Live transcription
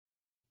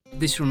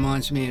This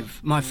reminds me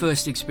of my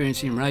first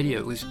experience in radio.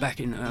 It was back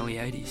in the early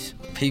 80s.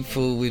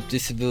 People with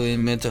disability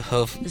and mental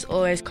health. There's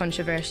always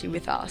controversy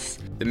with us.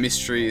 The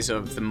mysteries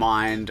of the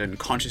mind and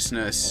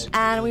consciousness.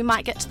 And we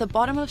might get to the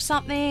bottom of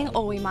something,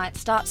 or we might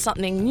start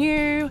something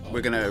new.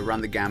 We're going to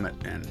run the gamut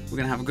and we're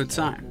going to have a good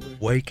time.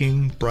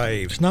 Waking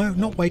Braves. No,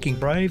 not Waking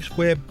Braves.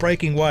 We're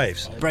Breaking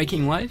Waves.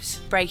 Breaking waves?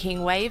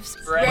 Breaking waves.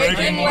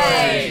 Breaking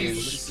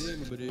waves!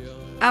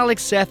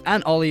 Alex, Seth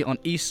and Ollie on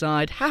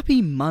Eastside.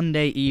 Happy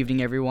Monday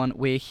evening, everyone.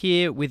 We're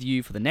here with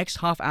you for the next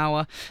half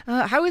hour.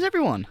 How is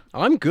everyone?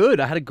 I'm good.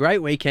 I had a great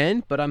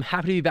weekend, but I'm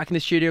happy to be back in the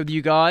studio with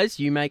you guys.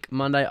 You make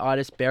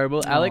Monday-itis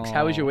bearable. Alex,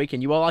 how was your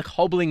weekend? You were like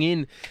hobbling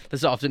in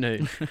this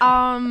afternoon.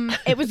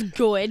 It was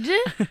good.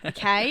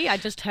 Okay, I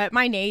just hurt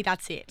my knee.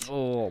 That's it.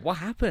 Oh, what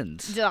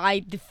happened?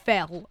 I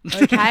fell.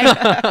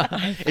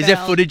 Okay. Is there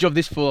footage of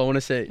this fall? I want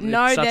to see.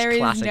 No, Such there is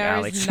classic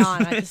Alex.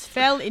 none. I just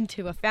fell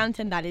into a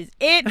fountain. That is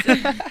it.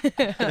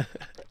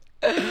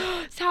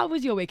 So how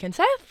was your weekend,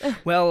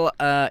 Seth? Well,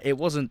 it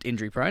wasn't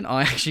injury prone.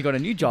 I actually got a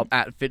new job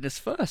at Fitness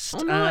First.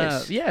 Oh,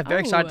 nice.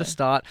 Very excited to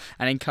start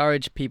and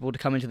encourage people to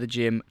come into the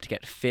gym to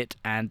get fit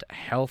and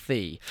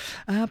healthy.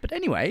 But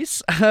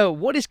anyways,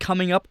 what is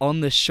coming up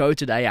on the show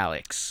today,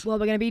 Alex? Well,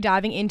 we're going to be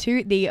diving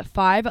into the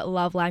 5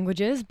 love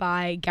languages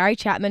by Gary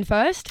Chapman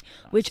first,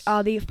 which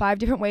are the 5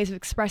 different ways of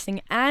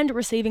expressing and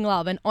receiving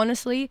love. And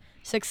honestly,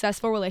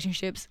 successful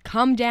relationships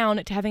come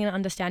down to having an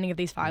understanding of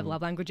these 5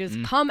 love languages.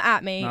 Come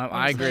at me. No,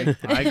 I agree.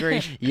 I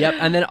agree. Yep,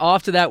 and then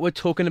after that, we're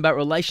talking about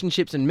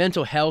relationships and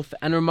mental health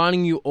and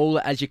reminding you all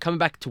as you're coming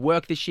back to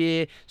work this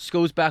year,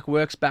 school's back,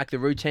 work's back, the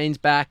routine's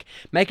back,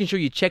 making sure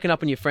you're checking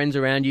up on your friends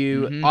around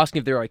you, asking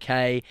if they're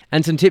okay,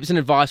 and some tips and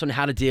advice on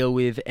how to deal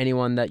with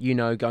anyone that you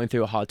know going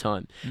through a hard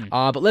time.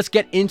 But let's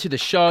get into the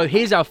show.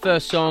 Here's our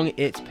first song.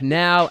 It's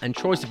Panal and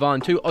Troye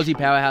Sivan, 2 Aussie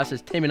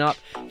powerhouses teaming up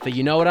for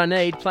You Know What I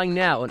Need, playing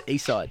now on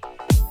Eastside.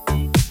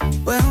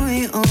 When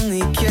we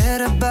only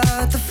cared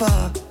about the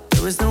fall,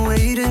 there was no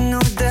way to know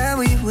that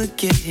we would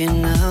get here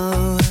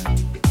now.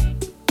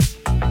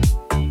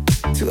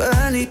 Too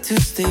early to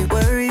stay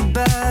worried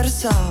about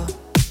us all,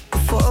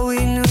 before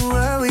we knew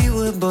what we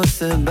were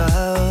both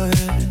about.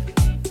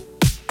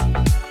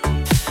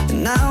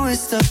 And now we're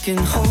stuck in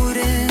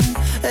holding,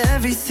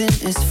 everything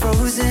is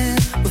frozen,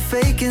 we're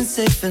faking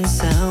safe and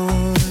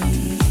sound.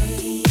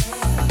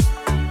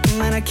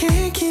 Man, I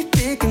can't keep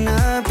picking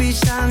up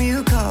each time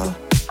you call,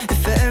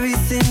 if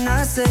everything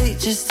I say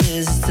just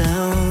is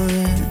down.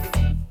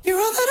 You're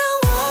all that I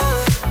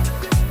want,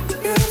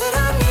 you're all that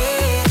I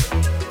need,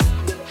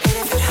 and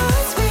if it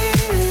hurts me,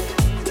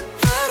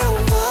 I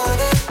don't want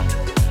it.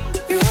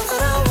 You're all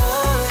that I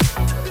want,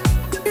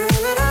 you're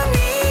all that I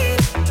need,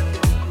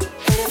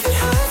 and if it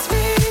hurts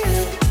me,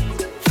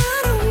 I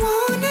don't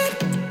want it.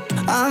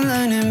 I'm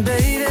learning,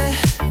 baby,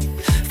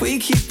 if we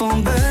keep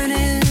on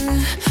burning,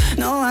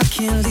 no, I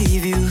can't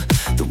leave you,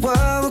 the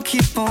world will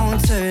keep on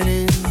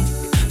turning.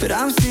 But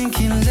I'm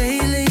thinking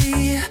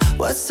lately,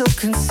 what's so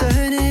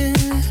concerning?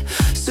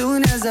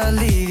 Soon as I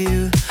leave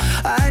you,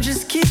 I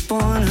just keep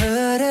on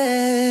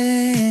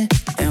hurting.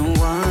 And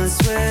once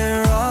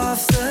we're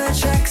off the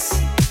tracks,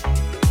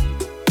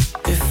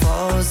 it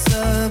falls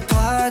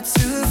apart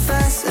too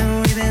fast.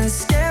 And we've been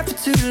scared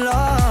for too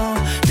long,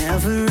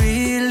 never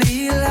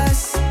really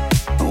lasts.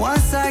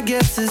 Once I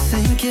get to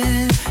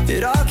thinking,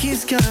 it all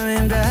keeps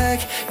coming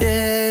back,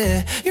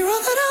 yeah. You're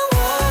all that I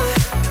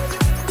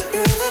want,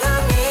 you're all that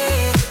I need.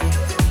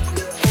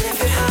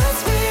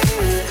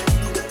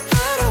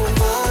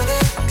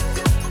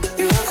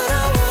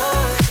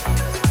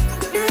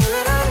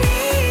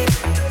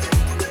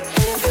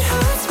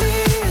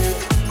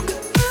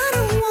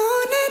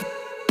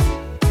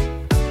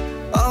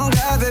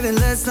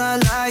 Let's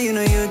not lie, you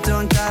know you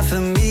don't die for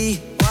me.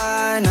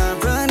 Why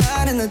not run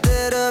out in the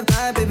dead of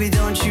night, baby,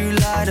 don't you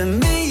lie to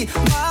me.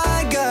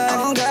 My God,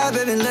 oh God,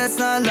 baby, let's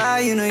not lie,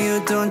 you know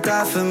you don't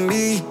die for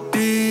me.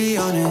 Be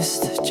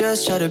honest,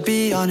 just try to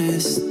be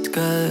honest,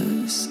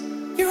 'cause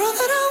you're all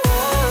that I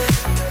want,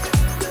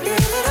 you're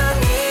all that I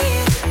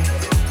need,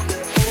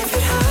 and if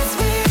it hurts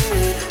me,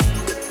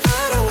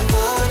 I don't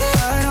want it.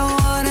 I don't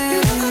want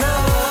it, no.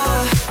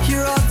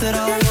 You're all that I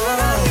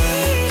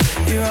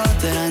want, you're all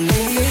that I need.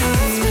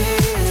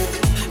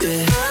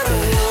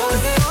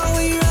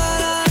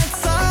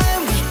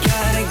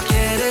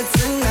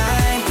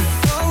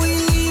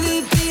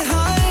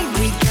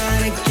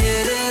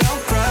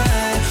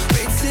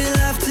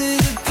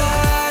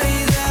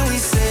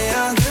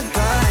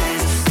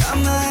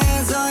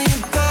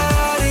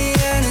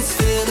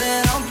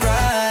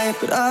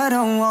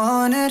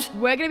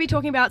 We're going to be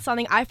talking about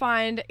something I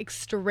find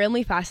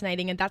extremely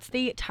fascinating, and that's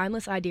the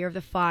timeless idea of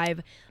the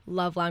 5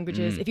 love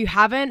languages. If you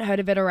haven't heard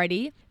of it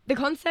already, the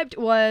concept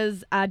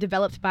was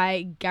developed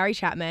by Gary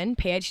Chapman,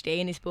 PhD,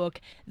 in his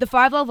book, The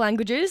 5 Love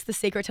Languages, The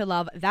Secret to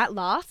Love That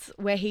Lasts,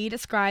 where he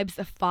describes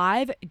the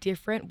 5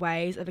 different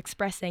ways of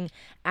expressing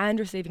and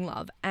receiving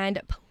love.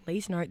 And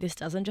please note, this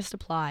doesn't just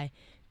apply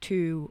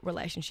to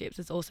relationships.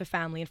 It's also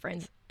family and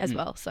friends as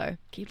well. So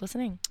keep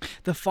listening.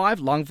 The 5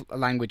 love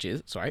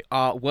languages,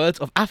 are words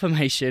of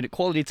affirmation,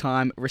 quality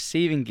time,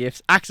 receiving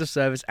gifts, acts of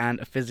service, and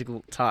a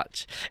physical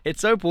touch.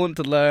 It's so important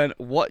to learn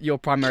what your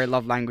primary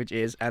love language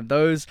is and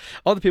those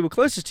are the people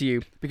closest to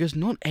you, because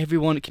not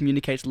everyone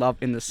communicates love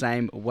in the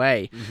same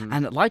way.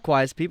 And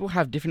likewise, people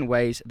have different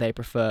ways they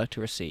prefer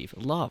to receive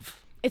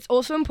love. It's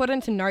also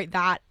important to note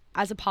that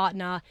as a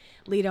partner,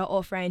 leader,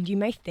 or friend, you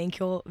may think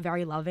you're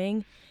very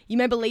loving. You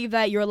may believe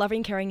that you're a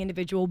loving, caring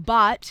individual,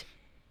 but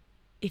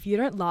if you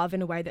don't love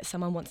in a way that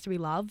someone wants to be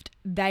loved,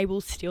 they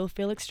will still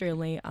feel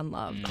extremely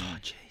unloved. Oh,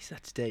 jeez,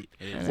 that's deep.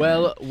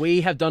 Well,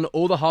 we have done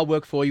all the hard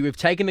work for you. We've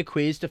taken the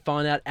quiz to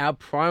find out our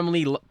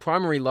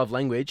primary love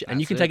language, and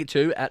you can take it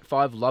too at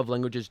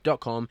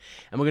 5lovelanguages.com.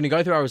 And we're going to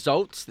go through our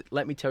results.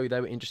 Let me tell you,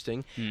 they were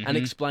interesting, and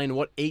explain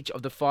what each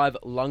of the 5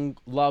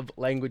 love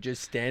languages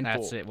stand for.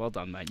 That's it. Well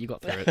done, mate. You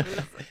got through it.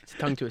 It's a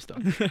tongue twister.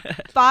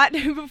 But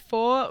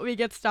before we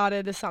get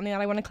started, there's something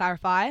that I want to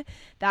clarify,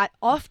 that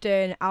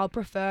often our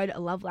preferred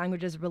love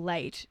languages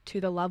relate to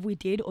the love we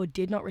did or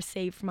did not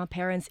receive from our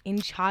parents in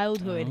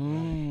childhood.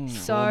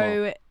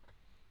 So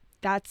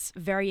that's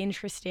very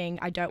interesting.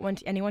 I don't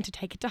want anyone to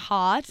take it to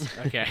heart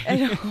Okay.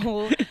 at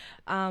all.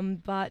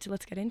 But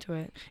let's get into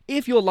it.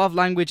 If your love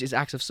language is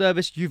acts of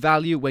service, you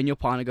value when your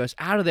partner goes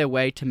out of their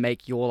way to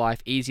make your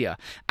life easier.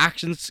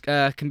 Actions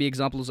can be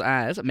examples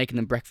as making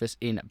them breakfast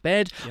in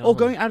bed or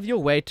going out of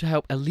your way to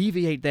help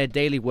alleviate their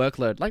daily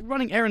workload, like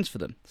running errands for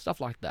them,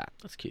 stuff like that.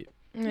 That's cute.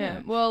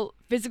 Yeah. Well,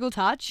 physical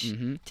touch,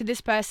 to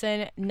this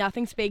person,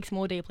 nothing speaks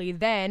more deeply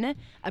than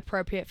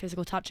appropriate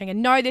physical touching.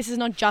 And no, this is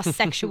not just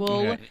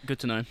sexual. Yeah, good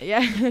to know. Yeah,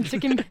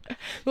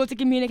 to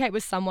communicate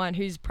with someone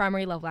whose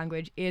primary love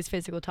language is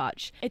physical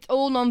touch. It's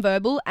all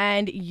nonverbal,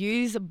 and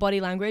use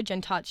body language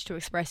and touch to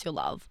express your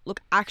love.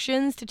 Look,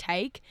 actions to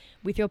take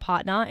with your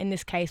partner in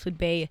this case would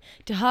be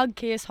to hug,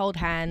 kiss, hold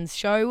hands,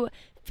 show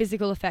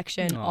physical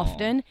affection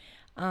often,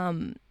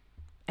 and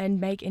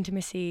make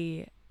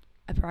intimacy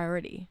a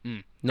priority.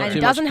 Not And too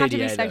it doesn't much have to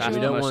be PDA, though. sexual. We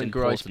don't Most want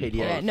gross important PDA.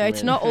 Yeah, from no, it's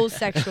men. not all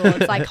sexual.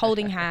 It's like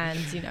holding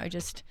hands,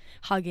 just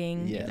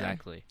hugging. Yeah.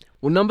 Exactly.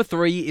 Well, number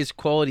 3 is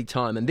quality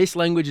time. And this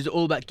language is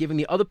all about giving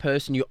the other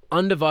person your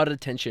undivided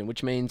attention,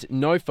 which means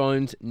no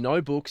phones, no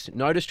books,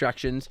 no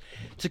distractions.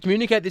 To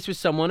communicate this with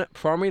someone,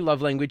 primary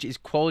love language is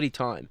quality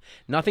time.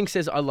 Nothing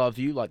says I love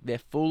you like their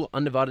full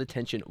undivided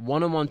attention.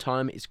 One-on-one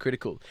time is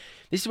critical.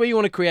 This is where you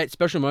want to create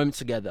special moments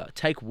together.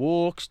 Take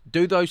walks,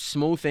 do those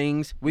small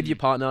things with your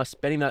partner,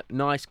 spending that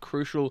nice,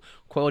 crucial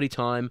quality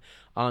time.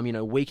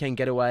 Weekend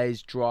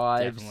getaways,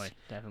 drives,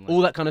 Definitely.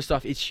 all that kind of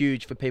stuff is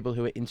huge for people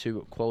who are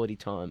into quality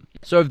time.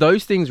 So if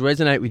those things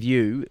resonate with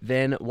you,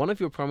 then one of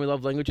your primary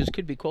love languages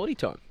could be quality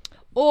time.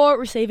 Or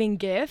receiving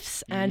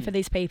gifts, and for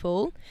these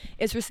people,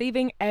 it's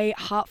receiving a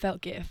heartfelt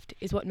gift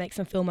is what makes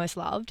them feel most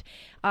loved.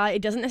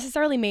 It doesn't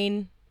necessarily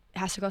mean it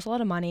has to cost a lot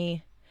of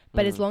money,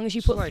 but as long as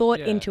you put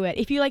thought into it.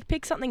 If you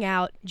pick something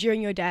out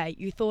during your day,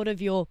 you thought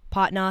of your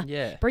partner,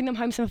 bring them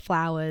home some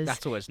flowers.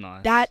 That's always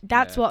nice.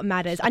 That's what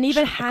matters. And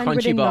even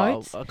handwritten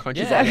notes. A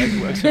crunchy bar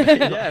works for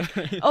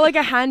me. Yeah. Or like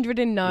a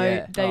handwritten note,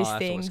 Yeah. those that's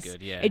things. always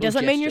good, yeah. It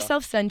doesn't mean you're gesture.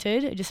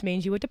 self-centered. It just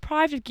means you were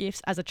deprived of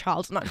gifts as a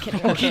child. No, I'm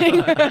kidding. I'm kidding.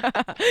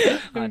 I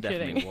I'm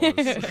definitely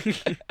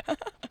kidding.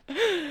 was.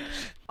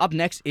 Up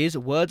next is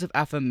words of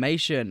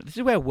affirmation. This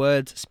is where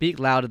words speak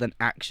louder than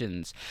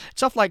actions.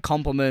 Stuff like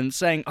compliments,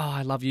 saying, "Oh,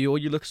 I love you," or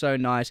 "You look so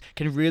nice,"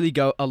 can really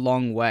go a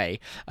long way.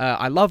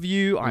 "I love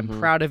you," "I'm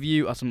proud of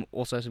you," are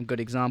also some good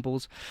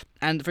examples.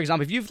 And for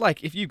example,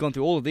 if you've gone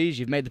through all of these,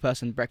 you've made the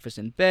person breakfast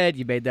in bed,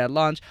 you made their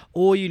lunch,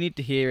 all you need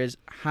to hear is,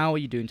 "How are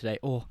you doing today?"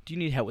 or "Do you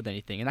need help with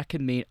anything?" And that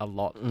can mean a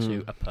lot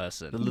to a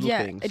person. The little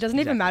things. It doesn't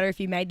even matter if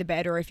you made the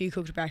bed or if you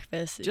cooked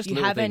breakfast. Just you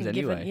little haven't things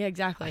given. anyway. Yeah, I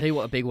exactly. tell you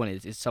what a big one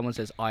is someone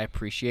says, "I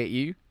appreciate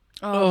you."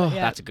 Oh,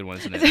 yeah. That's a good one,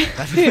 isn't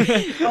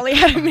it? Ollie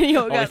had a mini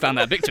Ollie orgasm. found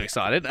that a bit too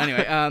excited.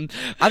 Anyway,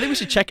 I think we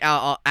should check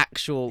out our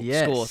actual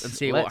scores and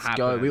see what let's happened.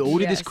 go. We all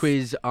did this Yes.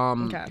 quiz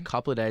Okay. a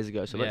couple of days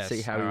ago, so let's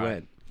see how we alright.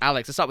 went.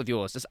 Alex, let's start with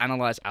yours. Just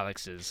analyze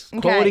Alex's.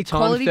 Okay, Quality time,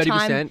 quality 30%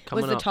 time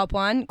coming was the up. top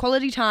one.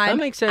 Quality time.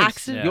 That makes sense.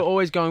 accident- You're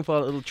always going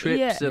for little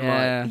trips and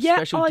Yeah. like Yeah,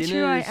 special oh, dinners.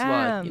 true, I Like,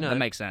 am. you know, That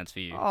makes sense for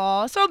you.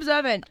 Oh, so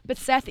observant. But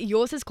Seth,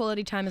 yours is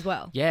quality time as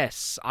well.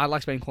 Yes, I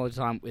like spending quality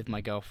time with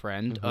my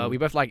girlfriend. We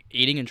both like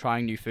eating and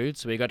trying new food,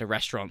 so we go to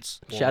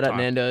restaurants. all shout the out time.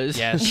 Nando's.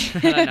 Yes,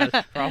 Nando's.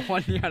 For our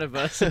 1 year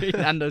anniversary,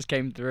 Nando's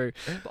came through.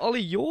 But Ollie,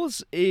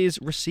 yours is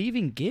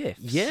receiving gifts.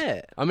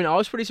 Yeah. I mean, I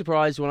was pretty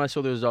surprised when I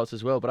saw the results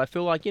as well, but I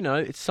feel like,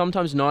 it's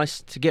sometimes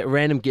nice to get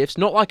random gifts.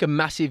 Not like a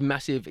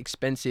massive,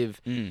 expensive,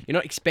 you're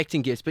not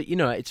expecting gifts, but,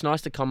 it's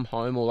nice to come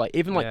home or like,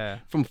 even like Yeah.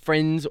 from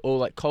friends or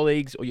like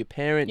colleagues or your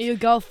parents. Your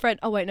girlfriend.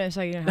 Oh, wait, no,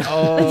 sorry, you don't have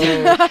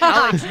Oh,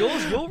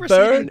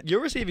 Alex, your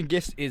receiving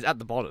gifts is at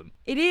the bottom.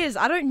 It is.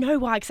 I don't know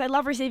why, because I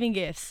love receiving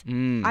gifts.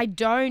 Mm. I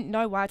don't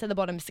know why it's at the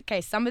bottom. Okay,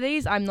 some of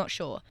these, I'm not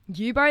sure.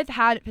 You both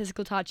had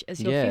physical touch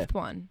as your Yeah. fifth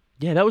one.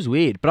 yeah, that was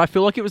weird. But I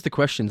feel like it was the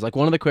questions. Like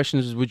one of the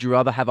questions was, would you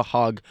rather have a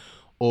hug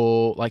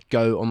or like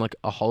go on like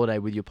a holiday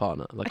with your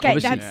partner? Like Okay,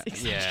 obviously,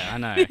 that's Yeah, I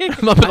know.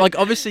 but like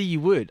obviously you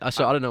would.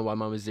 So I don't know why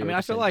mine was 0%. I mean,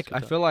 I feel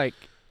like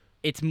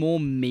it's more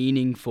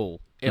meaningful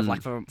if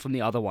like from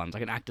the other ones,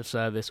 like an act of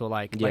service, or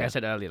like I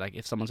said earlier, like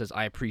if someone says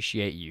I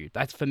appreciate you,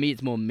 that's for me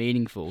it's more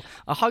meaningful.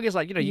 A hug is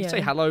like, you Yeah. say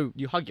hello,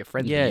 you hug your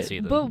friends when you see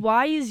them. But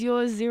why is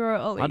yours 0,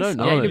 Ollie? I don't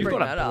know. Sorry to You've bring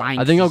got a that up. blank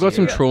I think I've got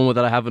some zero. trauma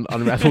that I haven't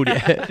unraveled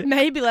yet.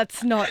 Maybe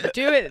let's not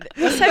do it.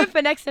 Let's save it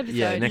for next episode.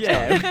 Yeah, next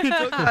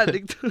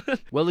Yeah.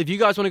 Well, if you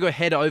guys want to go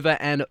head over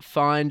and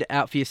find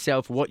out for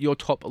yourself what your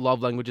top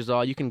love languages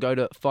are, you can go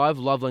to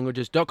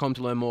 5lovelanguages.com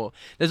to learn more.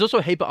 There's also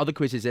a heap of other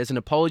quizzes. There's an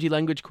apology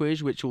language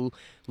quiz, which will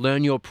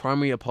learn your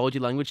primary apology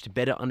language to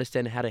better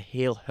understand how to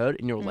heal hurt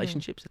in your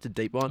relationships. That's a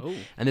deep one. Ooh.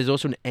 And there's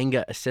also an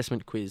anger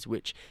assessment quiz,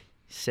 which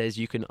says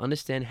you can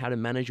understand how to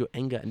manage your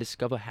anger and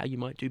discover how you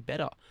might do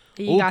better.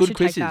 You All guys good should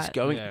take quizzes that.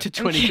 going to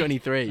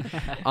 2023.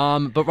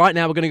 But right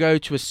now we're going to go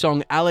to a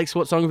song. Alex,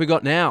 what song have we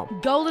got now?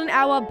 Golden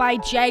Hour by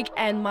Jake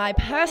and my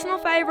personal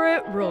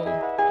favorite, Rule.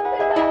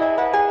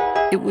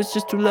 It was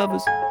just two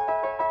lovers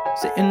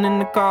sitting in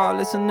the car,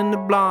 listening to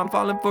Blonde,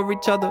 falling for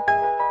each other.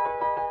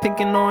 Pink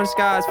and orange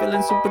skies,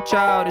 feeling super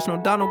childish. No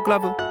Donald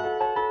Glover.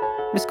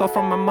 Missed call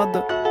from my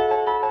mother.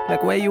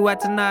 Like, where you at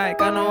tonight?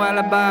 Got no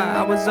alibi.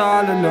 I was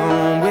all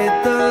alone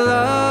with the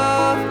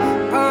love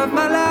of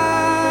my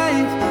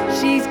life.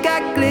 She's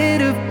got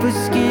glitter for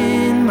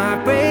skin,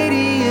 my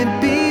radiant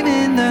beam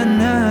in the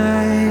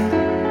night.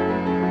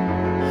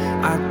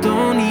 I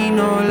don't need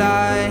no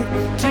light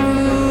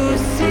to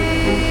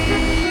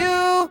see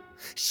you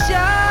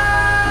shine.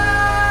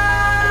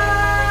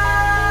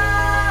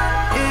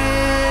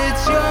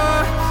 It's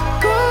your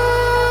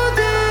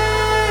golden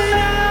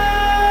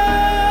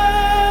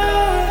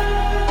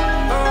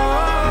hour.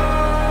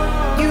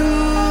 You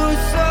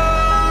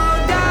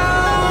slow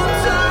down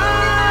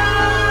time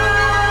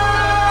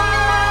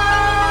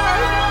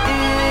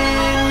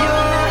in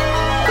your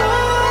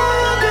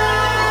golden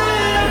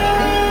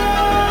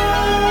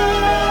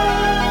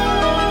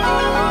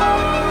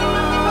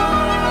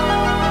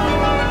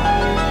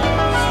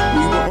hour.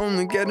 We were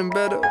only getting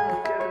better.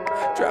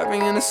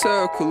 Driving in a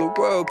circle, a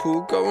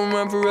whirlpool, going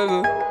round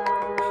forever.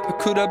 Or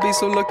could I be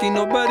so lucky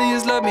nobody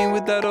has loved me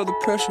without all the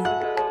pressure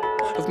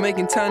of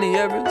making tiny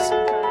errors?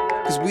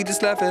 Cause we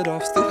just laugh it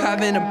off, still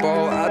having a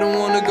ball. I don't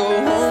wanna go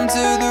home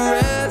to the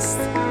rest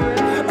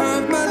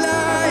of my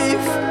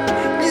life.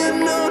 You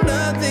know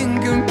nothing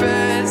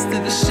compares to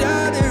the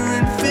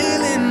shuddering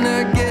feeling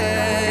I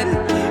get.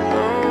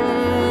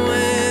 Oh,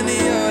 when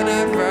you're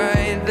not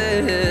right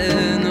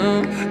there.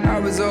 No, I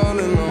was all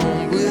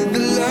alone with the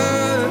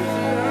love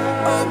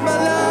of my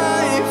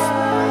life.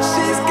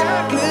 She's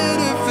got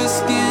glitter for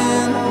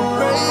skin,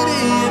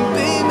 radiant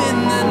beam in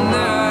the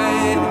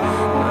night.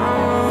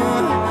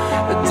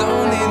 I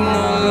don't need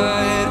no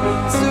light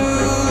to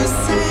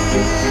see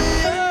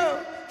you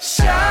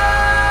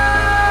shine.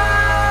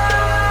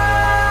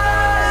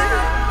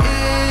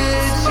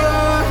 It's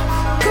your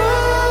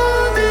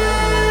golden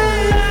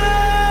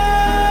hour.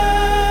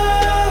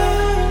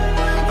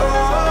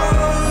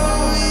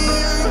 Oh, you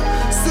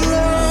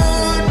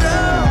slow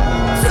down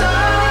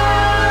time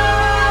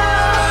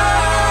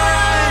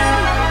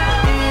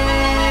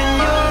in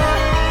your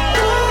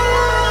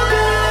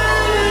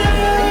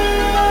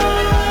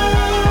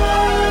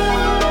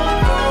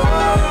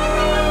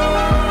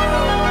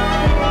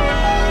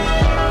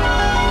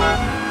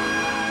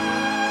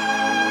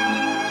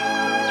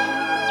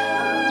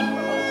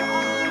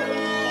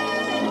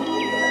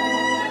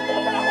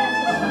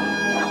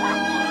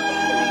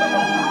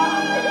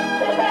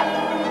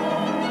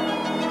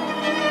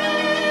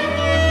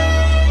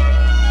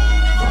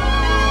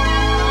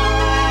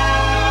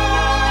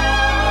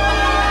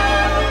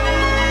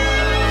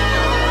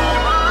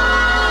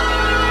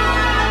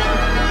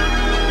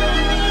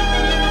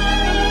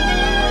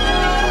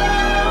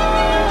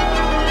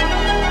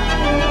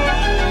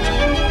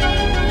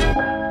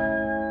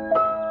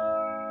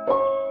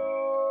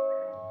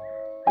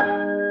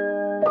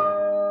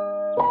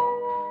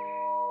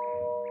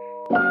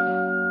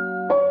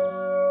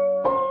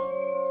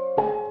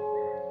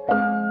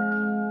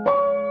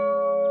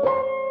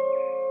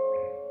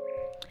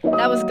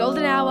That was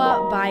Golden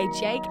Hour by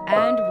Jake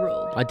and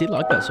Rule. I did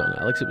like that song,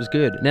 Alex. It was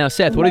good. Now,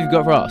 Seth, what have you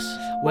got for us?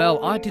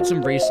 Well, I did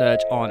some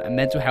research on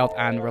mental health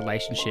and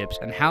relationships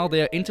and how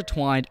they are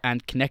intertwined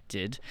and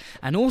connected,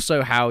 and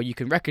also how you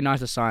can recognize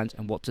the signs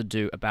and what to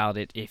do about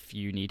it if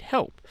you need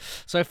help.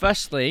 So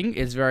first thing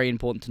is very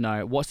important to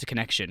know, what's the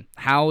connection?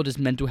 How does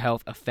mental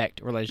health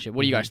affect a relationship?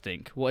 What do you guys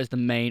think? What is the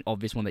main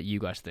obvious one that you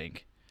guys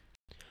think?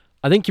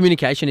 I think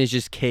communication is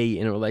just key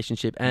in a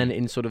relationship and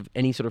in sort of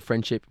any sort of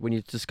friendship when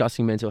you're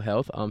discussing mental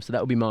health. So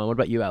that would be mine. What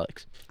about you,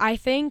 Alex? I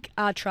think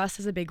trust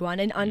is a big one,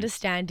 and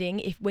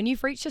understanding if when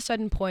you've reached a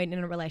certain point in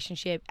a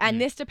relationship,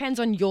 and this depends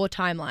on your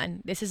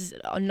timeline, this is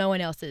on no one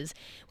else's,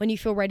 when you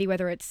feel ready,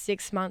 whether it's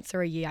 6 months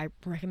or a year, I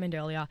recommend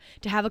earlier,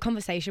 to have a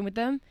conversation with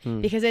them,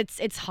 because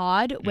it's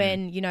hard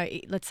when, you know,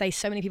 let's say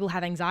so many people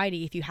have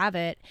anxiety, if you have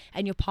it,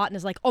 and your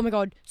partner's like, oh my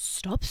God,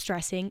 stop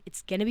stressing,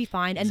 it's going to be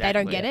fine, and they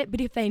don't get it, but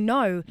if they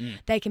know,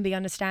 they can be be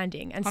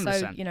understanding. And so,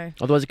 100%. you know,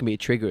 Otherwise, it can be a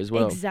trigger as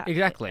well. exactly.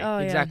 Exactly, Oh,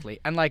 yeah. exactly.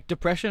 And like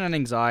depression and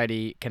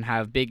anxiety can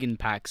have big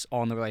impacts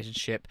on the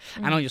relationship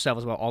and on yourself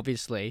as well,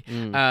 obviously.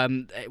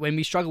 When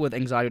we struggle with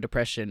anxiety or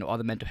depression or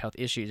other mental health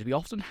issues, we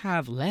often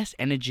have less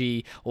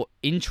energy or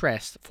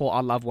interest for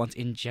our loved ones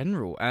in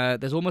general.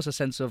 There's almost a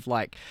sense of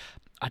like,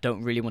 I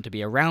don't really want to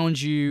be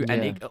around you,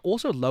 and Yeah. it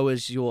also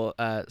lowers your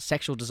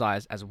sexual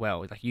desires as well.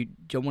 Like you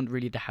don't want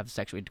really to have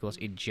sexual intercourse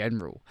in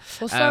general.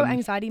 Also,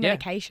 anxiety yeah.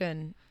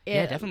 medication.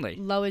 Yeah, It definitely.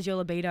 lowers your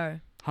libido.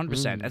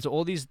 100%. And so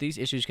all these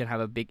issues can have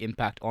a big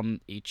impact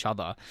on each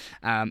other,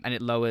 and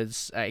it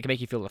lowers. It can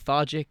make you feel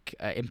lethargic,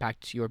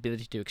 impact your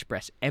ability to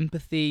express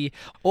empathy,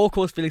 or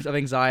cause feelings of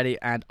anxiety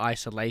and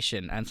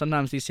isolation. And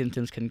sometimes these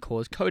symptoms can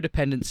cause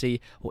codependency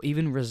or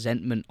even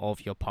resentment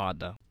of your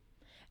partner.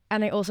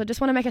 And I also just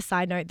want to make a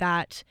side note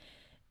that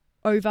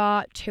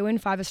over 2 in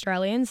 5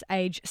 Australians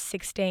aged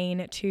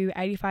 16 to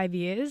 85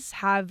 years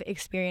have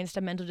experienced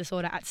a mental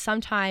disorder at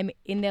some time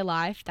in their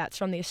life. That's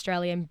from the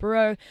Australian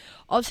Bureau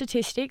of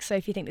Statistics. So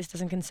if you think this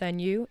doesn't concern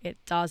you, it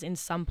does in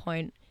some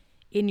point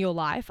in your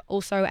life.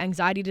 Also,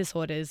 anxiety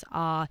disorders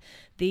are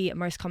the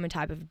most common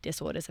type of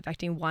disorders,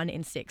 affecting 1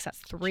 in 6.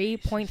 That's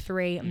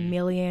 3.3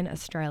 million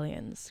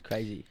Australians.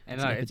 Crazy. And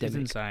It's no, an it's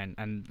epidemic. insane.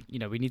 And, you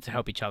know, we need to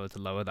help each other to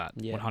lower that.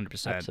 Yeah,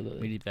 100%.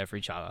 absolutely. We need to be there for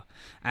each other.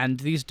 And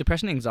these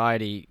depression and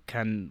anxiety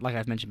can, like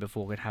I've mentioned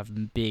before, can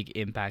have big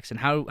impacts. And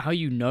how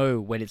you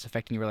know when it's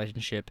affecting your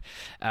relationship,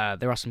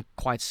 there are some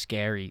quite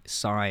scary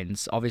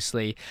signs.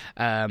 Obviously,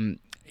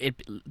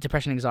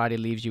 depression and anxiety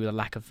leaves you with a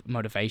lack of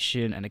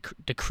motivation and a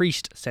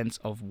decreased sense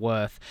of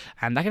worth,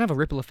 and that can have a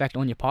ripple effect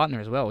on your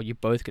partner as well. You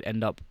both could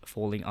end up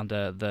falling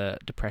under the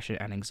depression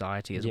and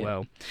anxiety as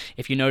well.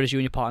 If you notice you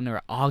and your partner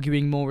are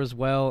arguing more as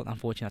well,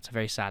 unfortunately that's a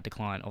very sad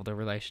decline of the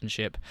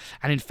relationship.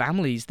 And in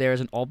families, there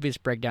is an obvious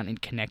breakdown in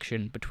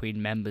connection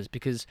between members,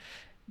 because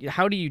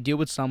how do you deal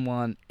with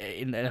someone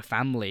in a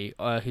family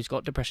who's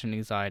got depression and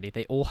anxiety?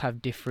 They all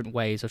have different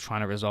ways of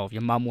trying to resolve.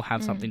 Your mum will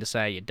have something to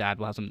say, your dad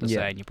will have something to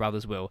say, and your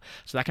brothers will.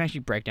 So that can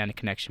actually break down a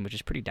connection, which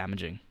is pretty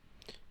damaging.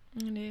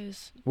 It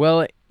is.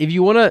 Well, if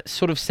you want to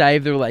sort of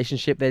save the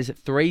relationship, there's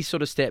 3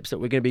 sort of steps that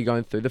we're going to be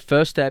going through. The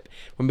first step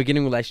when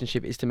beginning a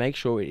relationship is to make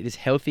sure it is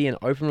healthy and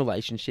open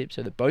relationship,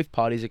 so that both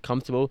parties are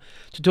comfortable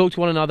to talk to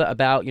one another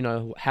about, you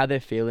know, how they're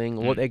feeling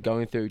or what they're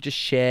going through. Just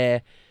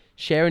share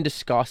and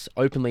discuss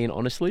openly and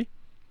honestly.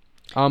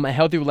 A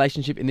healthy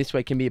relationship in this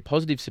way can be a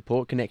positive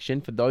support connection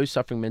for those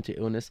suffering mental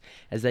illness,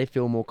 as they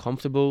feel more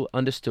comfortable,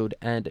 understood,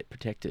 and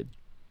protected.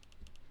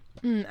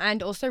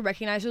 And also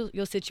recognize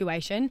your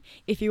situation.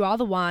 If you are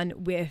the one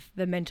with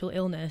the mental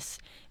illness,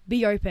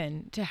 be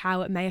open to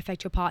how it may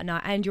affect your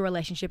partner and your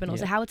relationship, and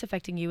also how it's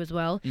affecting you as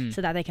well,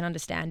 so that they can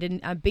understand.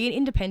 And be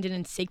independent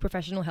and seek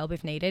professional help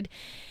if needed.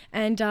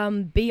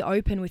 And be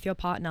open with your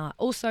partner.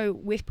 Also,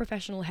 with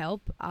professional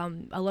help,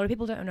 a lot of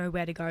people don't know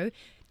where to go.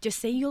 Just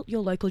see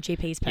your local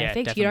GP is perfect.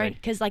 You definitely. don't,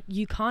 because like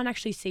you can't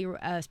actually see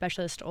a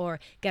specialist or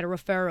get a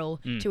referral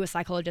to a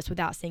psychologist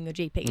without seeing your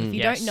GP. If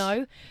you don't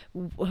know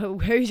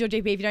who's your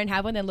GP, if you don't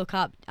have one, then look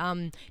up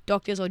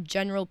doctors or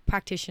general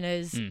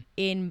practitioners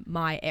in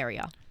my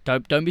area.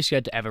 Don't be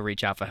scared to ever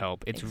reach out for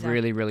help. It's Exactly.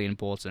 really, really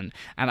important.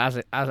 And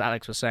as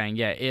Alex was saying,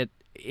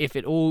 if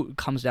it all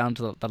comes down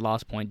to the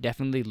last point,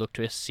 definitely look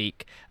to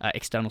seek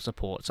external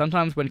support.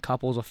 Sometimes when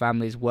couples or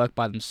families work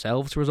by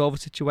themselves to resolve a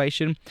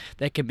situation,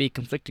 there can be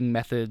conflicting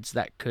methods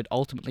that could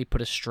ultimately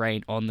put a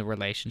strain on the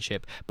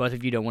relationship. Both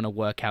of you don't want to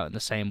work out in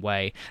the same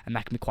way, and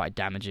that can be quite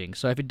damaging.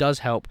 So if it does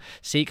help,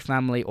 seek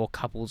family or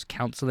couples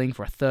counseling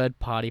for a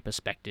third-party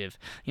perspective.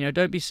 You know,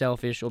 don't be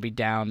selfish or be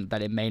down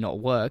that it may not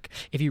work.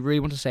 If you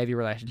really want to save your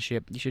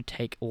relationship, you should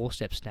take all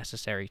steps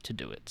necessary to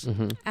do it.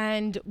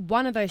 And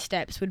one of those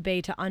steps would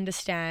be to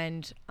understand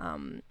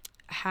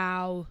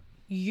how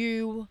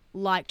you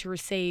like to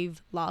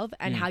receive love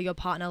and how your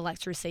partner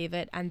likes to receive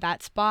it, and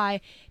that's by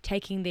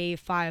taking the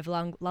 5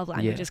 love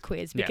languages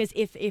quiz. Because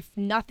if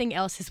nothing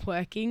else is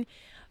working,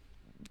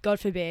 God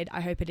forbid,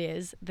 I hope it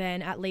is,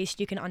 then at least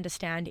you can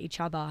understand each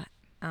other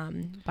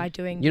by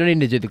doing. You don't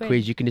need to do the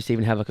quiz. You can just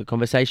even have like a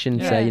conversation.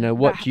 Yeah. Say, you know,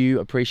 what But- do you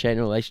appreciate in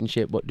a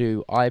relationship? What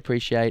do I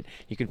appreciate?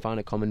 You can find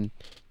a common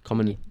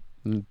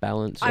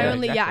balance. I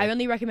Yeah.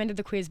 only recommended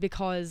the quiz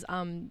because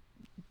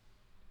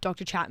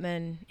Dr.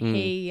 Chapman,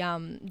 he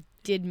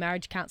did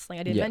marriage counselling.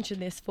 I didn't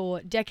mention this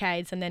for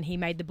decades, and then he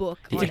made the book.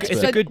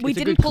 It's So we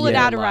didn't pull it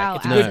out of our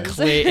asses.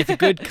 It's a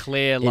good,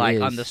 clear, like,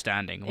 is.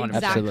 understanding. 100%.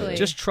 Exactly.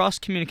 Just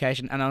trust,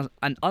 communication,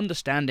 and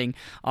understanding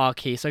are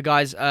key. So,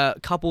 guys,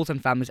 couples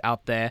and families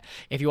out there,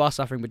 if you are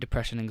suffering with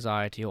depression,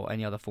 anxiety, or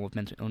any other form of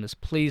mental illness,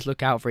 please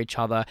look out for each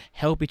other,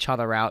 help each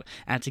other out,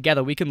 and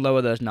together we can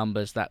lower those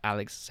numbers that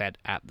Alex said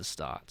at the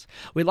start.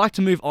 We'd like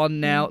to move on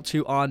now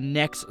to our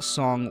next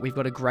song. We've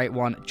got a great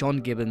one, John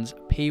Gibbons,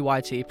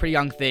 PYT, Pretty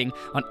Young Thing,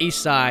 on East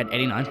Side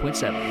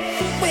 89.7.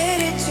 Where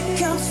did you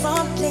come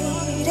from,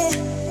 lady?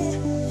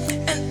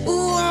 And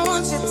ooh, I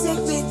want you to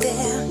take me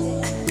there.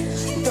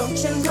 Don't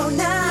you know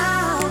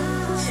now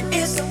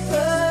is the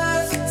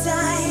perfect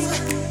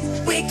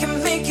time? We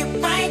can make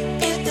it right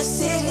in the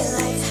city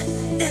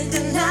light, and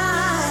the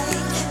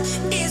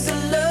night is a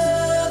love.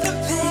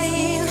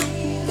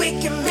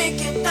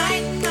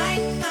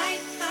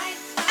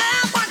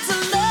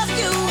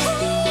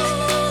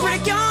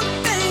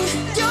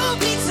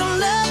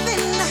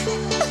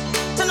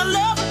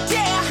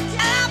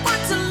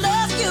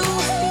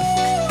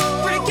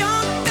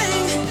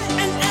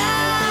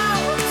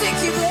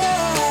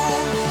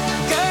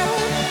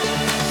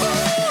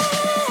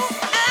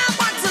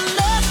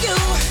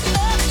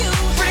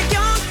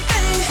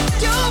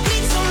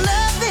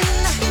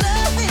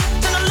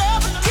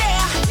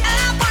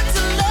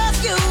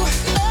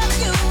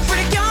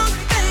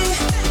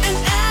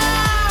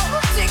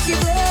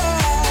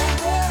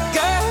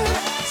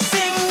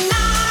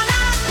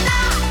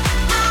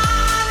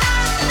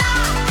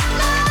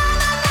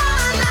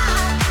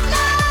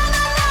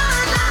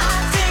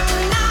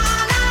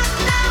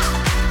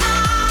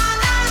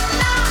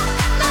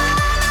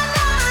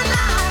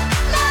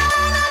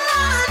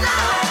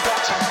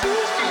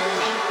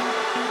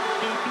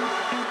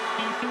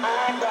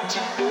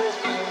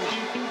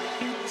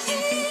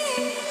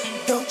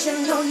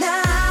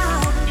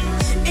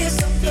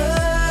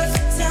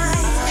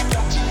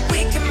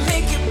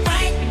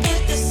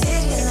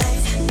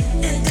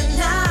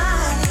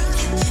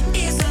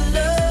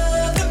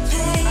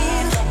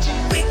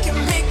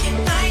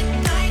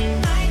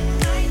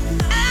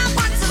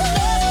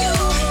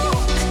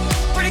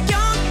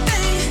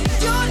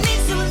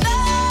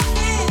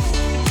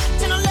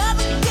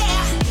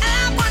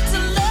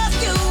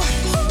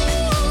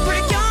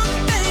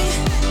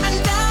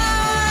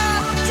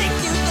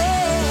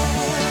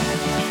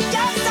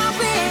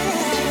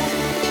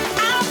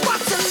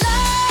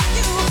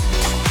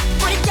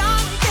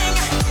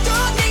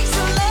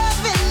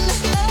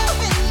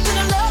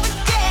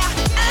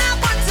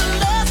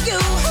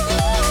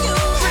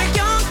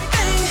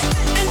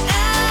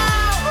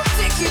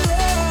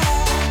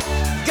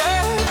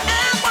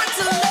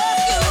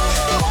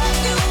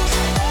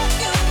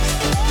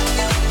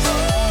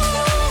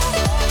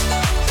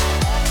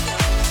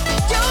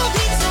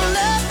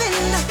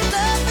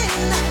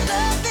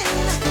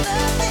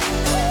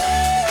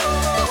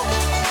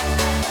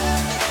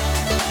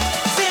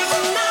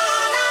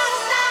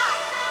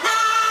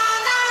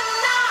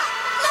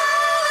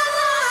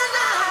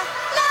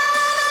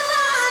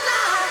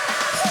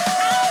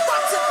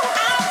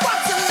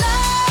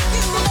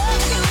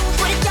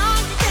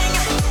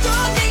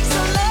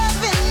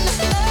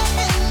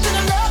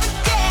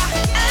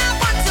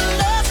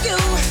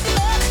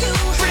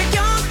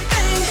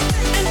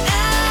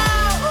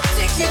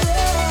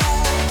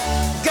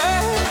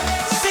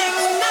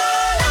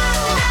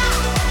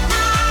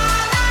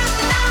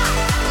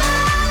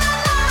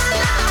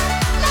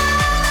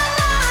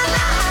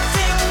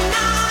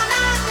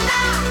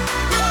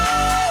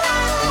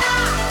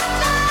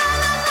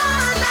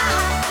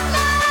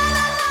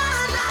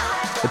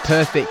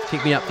 perfect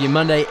pick-me-up for your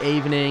Monday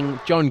evening.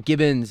 John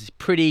Gibbons,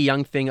 pretty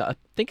young thing. I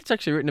think it's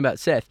actually written about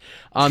Seth.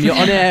 You're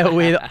on air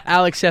with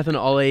Alex, Seth and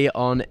Ollie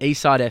on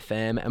Eastside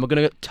FM, and we're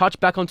going to touch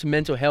back onto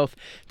mental health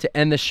to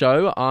end the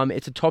show.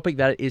 It's a topic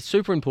that is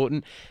super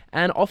important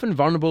and often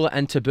vulnerable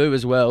and taboo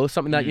as well,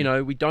 something that,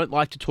 we don't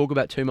like to talk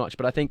about too much,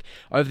 but I think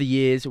over the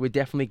years we're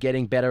definitely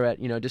getting better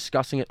at,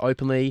 discussing it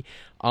openly.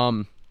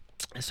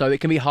 So it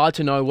can be hard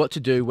to know what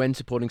to do when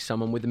supporting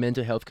someone with a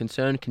mental health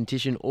concern,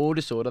 condition or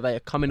disorder. They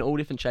come in all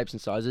different shapes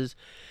and sizes.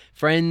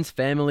 Friends,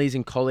 families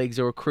and colleagues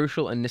are a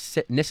crucial and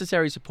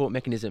necessary support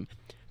mechanism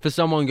for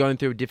someone going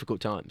through a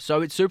difficult time. So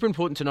it's super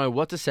important to know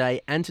what to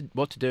say and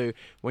what to do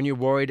when you're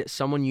worried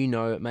someone you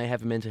know may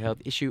have a mental health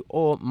issue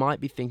or might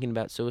be thinking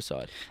about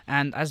suicide.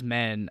 And as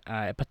men,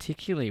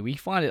 particularly, we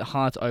find it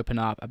hard to open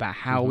up about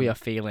how we are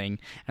feeling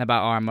and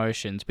about our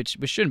emotions, which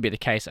shouldn't be the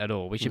case at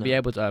all. We should be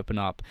able to open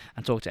up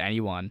and talk to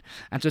anyone.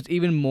 And so it's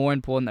even more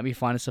important that we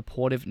find a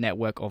supportive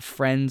network of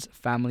friends,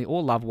 family,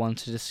 or loved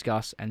ones to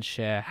discuss and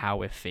share how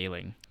we're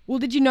feeling. Well,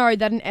 did you know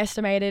that an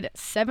estimated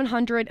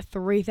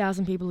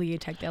 703,000 people a year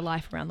take their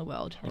life around the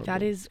world? Like,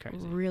 that is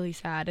really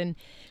sad. And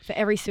for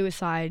every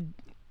suicide,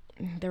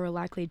 there are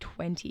likely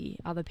 20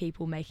 other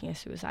people making a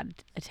suicide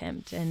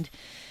attempt. And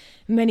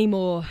many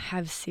more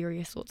have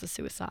serious thoughts of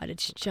suicide.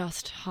 It's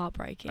just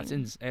heartbreaking.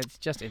 It's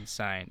just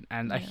insane.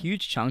 And a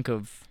huge chunk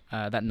of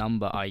that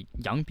number are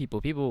young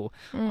people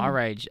our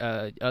age,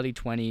 early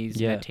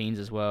 20s, teens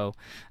as well.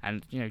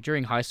 And,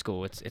 during high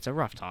school, it's a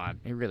rough time.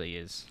 It really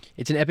is.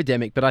 It's an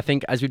epidemic, but I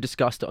think, as we've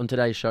discussed on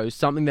today's show,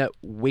 something that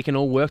we can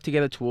all work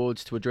together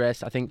towards to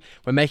address. I think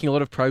we're making a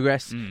lot of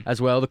progress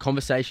as well. The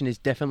conversation is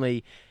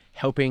definitely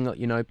helping,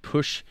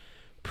 push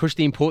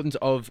the importance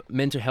of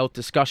mental health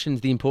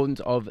discussions, the importance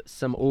of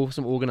some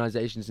awesome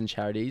organisations and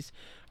charities.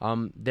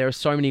 There are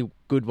so many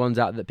good ones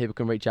out there that people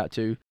can reach out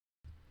to.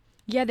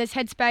 Yeah, there's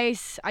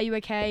Headspace, Are You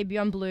Okay,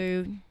 Beyond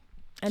Blue,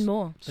 and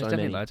more. There's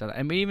definitely loads of that.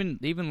 And we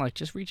even like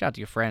just reach out to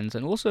your friends,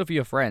 and also for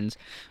your friends,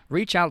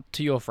 reach out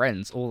to your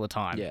friends all the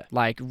time. Yeah.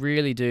 Like,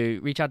 really do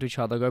reach out to each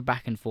other, go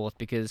back and forth,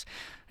 because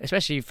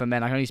especially for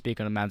men, I can only speak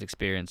on a man's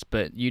experience,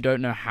 but you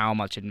don't know how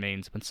much it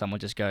means when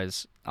someone just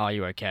goes, "Are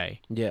you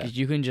okay?" Yeah. 'Cause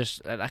you can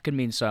just, that could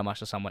mean so much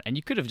to someone, and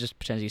you could have just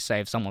potentially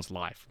saved someone's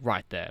life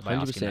right there by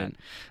 100%. asking that.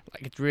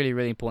 Like, it's really,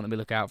 really important that we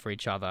look out for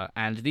each other,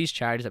 and these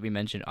charities that we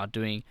mentioned are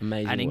doing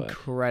amazing an work.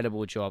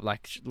 Incredible job.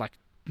 Like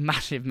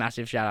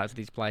massive shout out to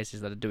these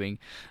places that are doing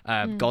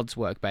God's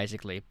work,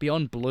 basically.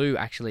 Beyond Blue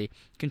actually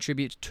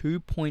contributes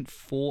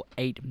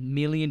 $2.48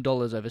 million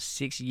over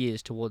 6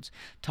 years towards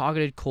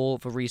targeted call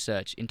for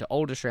research into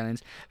older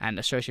Australians and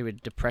associated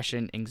with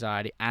depression,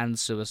 anxiety and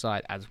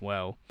suicide as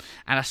well.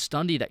 And a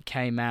study that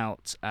came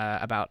out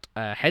about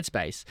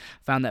Headspace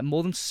found that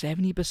more than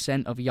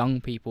 70% of young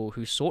people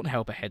who sought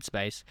help at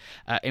Headspace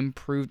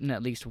improved in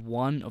at least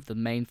one of the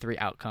main three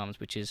outcomes,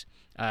 which is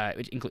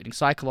including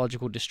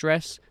psychological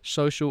distress,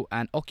 social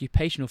and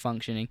occupational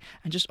functioning,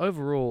 and just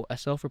overall a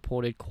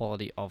self-reported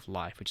quality of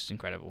life, which is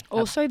incredible.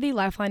 Also, the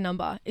Lifeline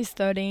number is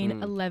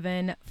 13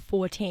 11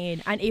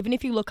 14. And even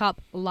if you look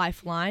up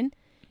Lifeline,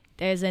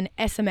 there's an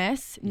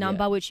SMS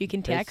number which you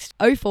can text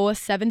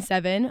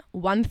 0477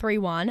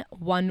 131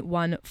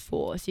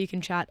 114. So you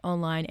can chat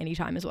online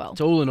anytime as well.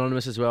 It's all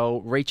anonymous as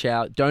well. Reach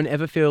out. Don't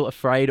ever feel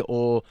afraid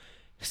or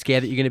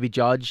scared that you're going to be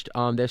judged.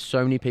 There's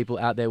so many people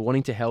out there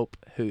wanting to help,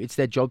 who it's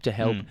their job to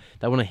help.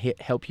 They want to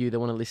help you. They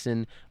want to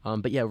listen.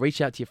 But yeah, reach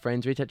out to your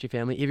friends, reach out to your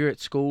family. If you're at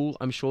school,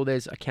 I'm sure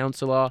there's a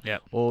counsellor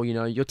or,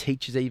 your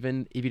teachers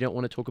even, if you don't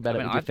want to talk about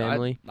it with your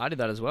family. I did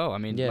that as well. I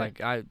mean,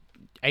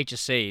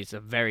 HSC is a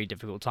very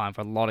difficult time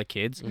for a lot of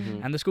kids,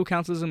 and the school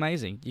counsellor is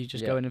amazing. You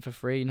just go in for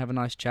free and have a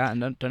nice chat, and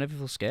don't ever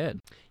feel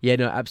scared. Yeah,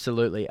 no,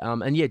 absolutely.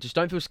 And yeah, just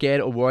don't feel scared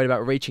or worried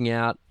about reaching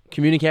out.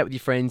 Communicate with your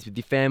friends, with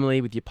your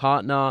family, with your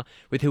partner,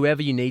 with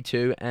whoever you need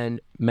to, and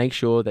make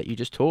sure that you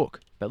just talk.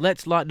 But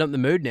let's lighten up the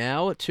mood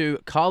now to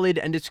Khalid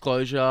and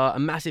Disclosure, a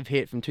massive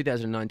hit from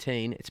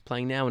 2019. It's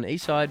playing now on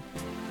Eastside.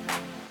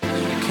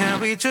 Can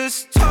we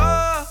just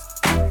talk?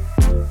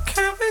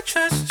 Can we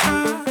just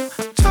talk?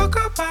 Talk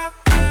about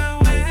where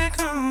we're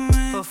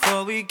going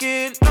before we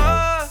get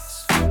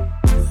lost.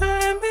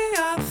 Let me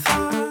our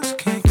thoughts.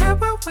 Can't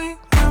get what we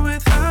want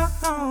without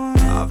knowing.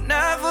 I've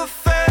never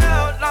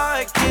felt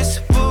like this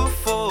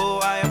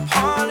before. I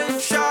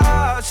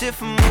apologize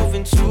if I'm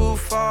moving too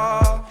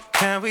far.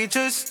 Can we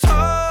just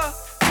talk?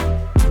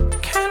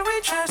 Can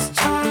we just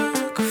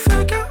talk?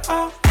 Figure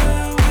out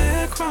where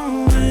we're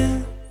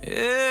growing.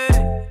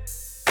 Yeah.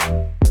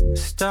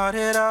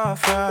 Started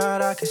off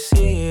right, I can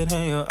see it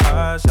in your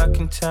eyes. I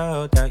can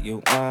tell that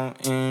you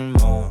wanting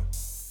more.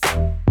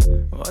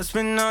 What's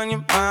been on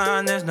your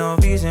mind? There's no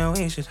reason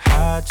we should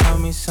hide. Tell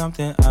me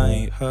something I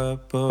ain't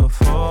heard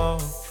before.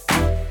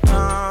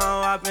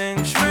 Oh, I've been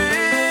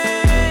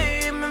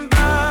dreaming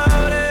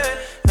about it,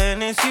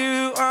 and it's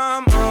you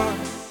I'm on.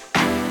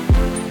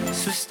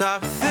 So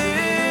stop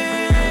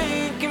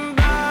thinking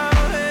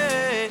about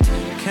it.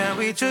 Can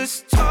we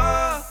just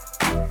talk?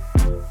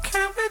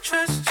 Can we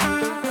just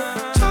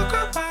talk?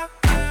 Talk about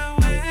where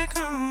we're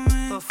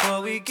going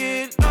before we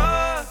get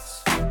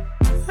lost.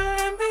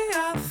 Let me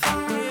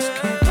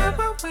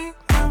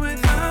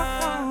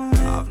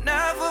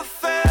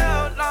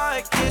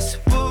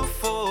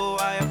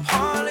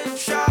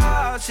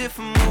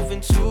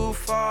moving too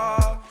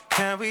far.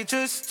 Can we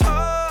just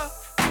talk?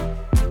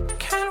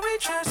 Can we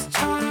just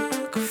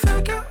talk?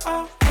 Figure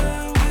out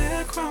where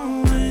we're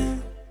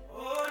growing.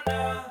 Oh,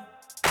 nah.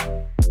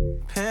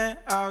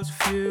 Penthouse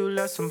view,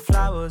 left some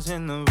flowers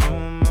in the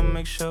room. I'll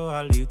make sure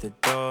I leave the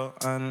door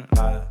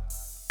unlocked.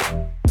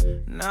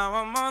 Now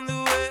I'm on the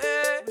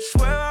way,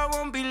 swear I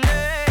won't be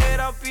late.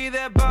 I'll be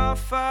there by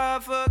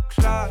 5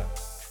 o'clock.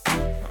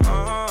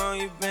 Oh,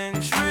 you've been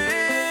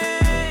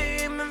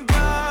dreaming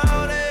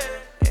about it,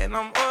 and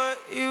I'm what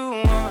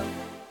you want.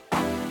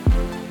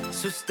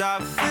 So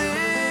stop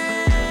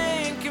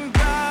thinking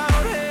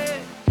about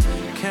it.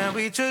 Can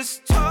we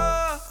just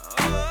talk?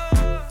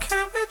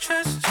 Can we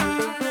just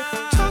talk?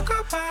 Talk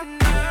about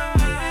where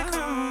we're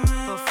going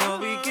before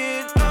we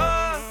get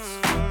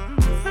lost.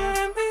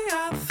 And be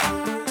our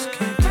thoughts.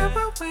 Can't get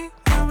what we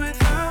want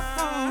without.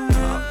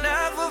 I've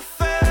never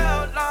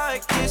felt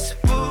like this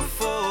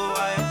before.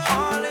 I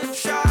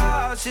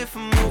apologize if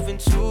I'm moving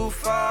too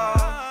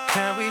far.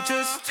 Can we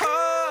just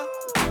talk?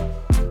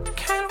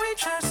 Can we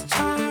just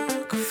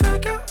talk?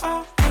 Figure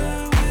out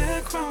where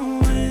we're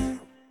growing.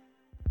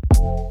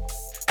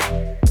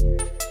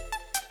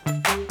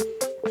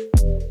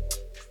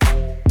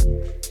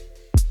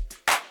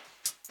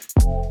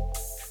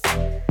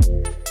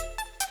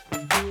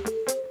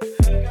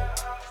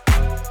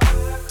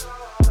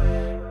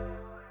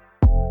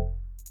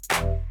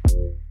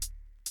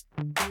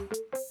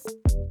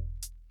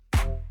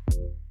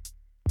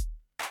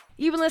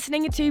 You've been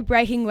listening to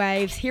Breaking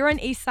Waves here on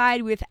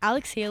Eastside with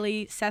Alex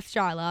Healy, Seth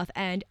Jarlath,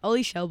 and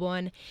Ollie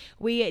Shelbourne.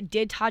 We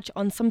did touch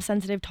on some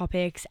sensitive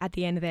topics at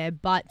the end there,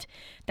 but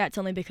that's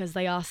only because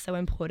they are so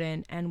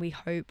important, and we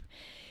hope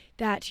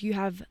that you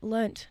have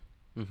learnt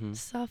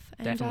stuff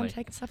and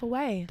taken stuff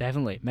away.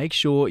 Definitely. Make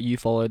sure you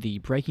follow the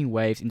Breaking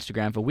Waves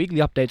Instagram for weekly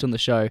updates on the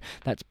show.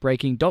 That's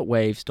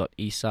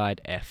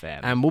breaking.waves.eastsidefm.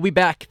 And we'll be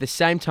back the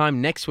same time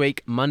next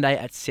week, Monday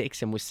at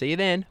 6, and we'll see you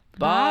then.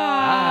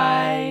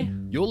 Bye.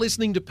 You're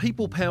listening to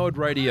People Powered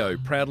Radio,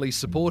 proudly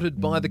supported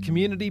by the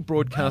Community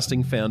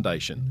Broadcasting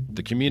Foundation.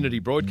 The Community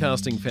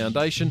Broadcasting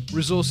Foundation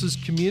resources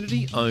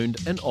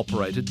community-owned and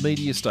operated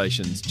media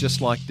stations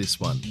just like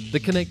this one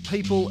that connect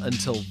people and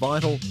tell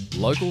vital,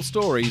 local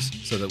stories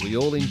so that we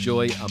all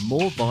enjoy a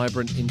more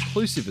vibrant,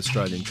 inclusive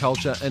Australian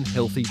culture and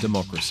healthy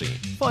democracy.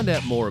 Find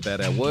out more about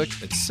our work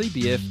at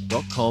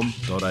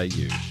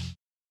cbf.com.au.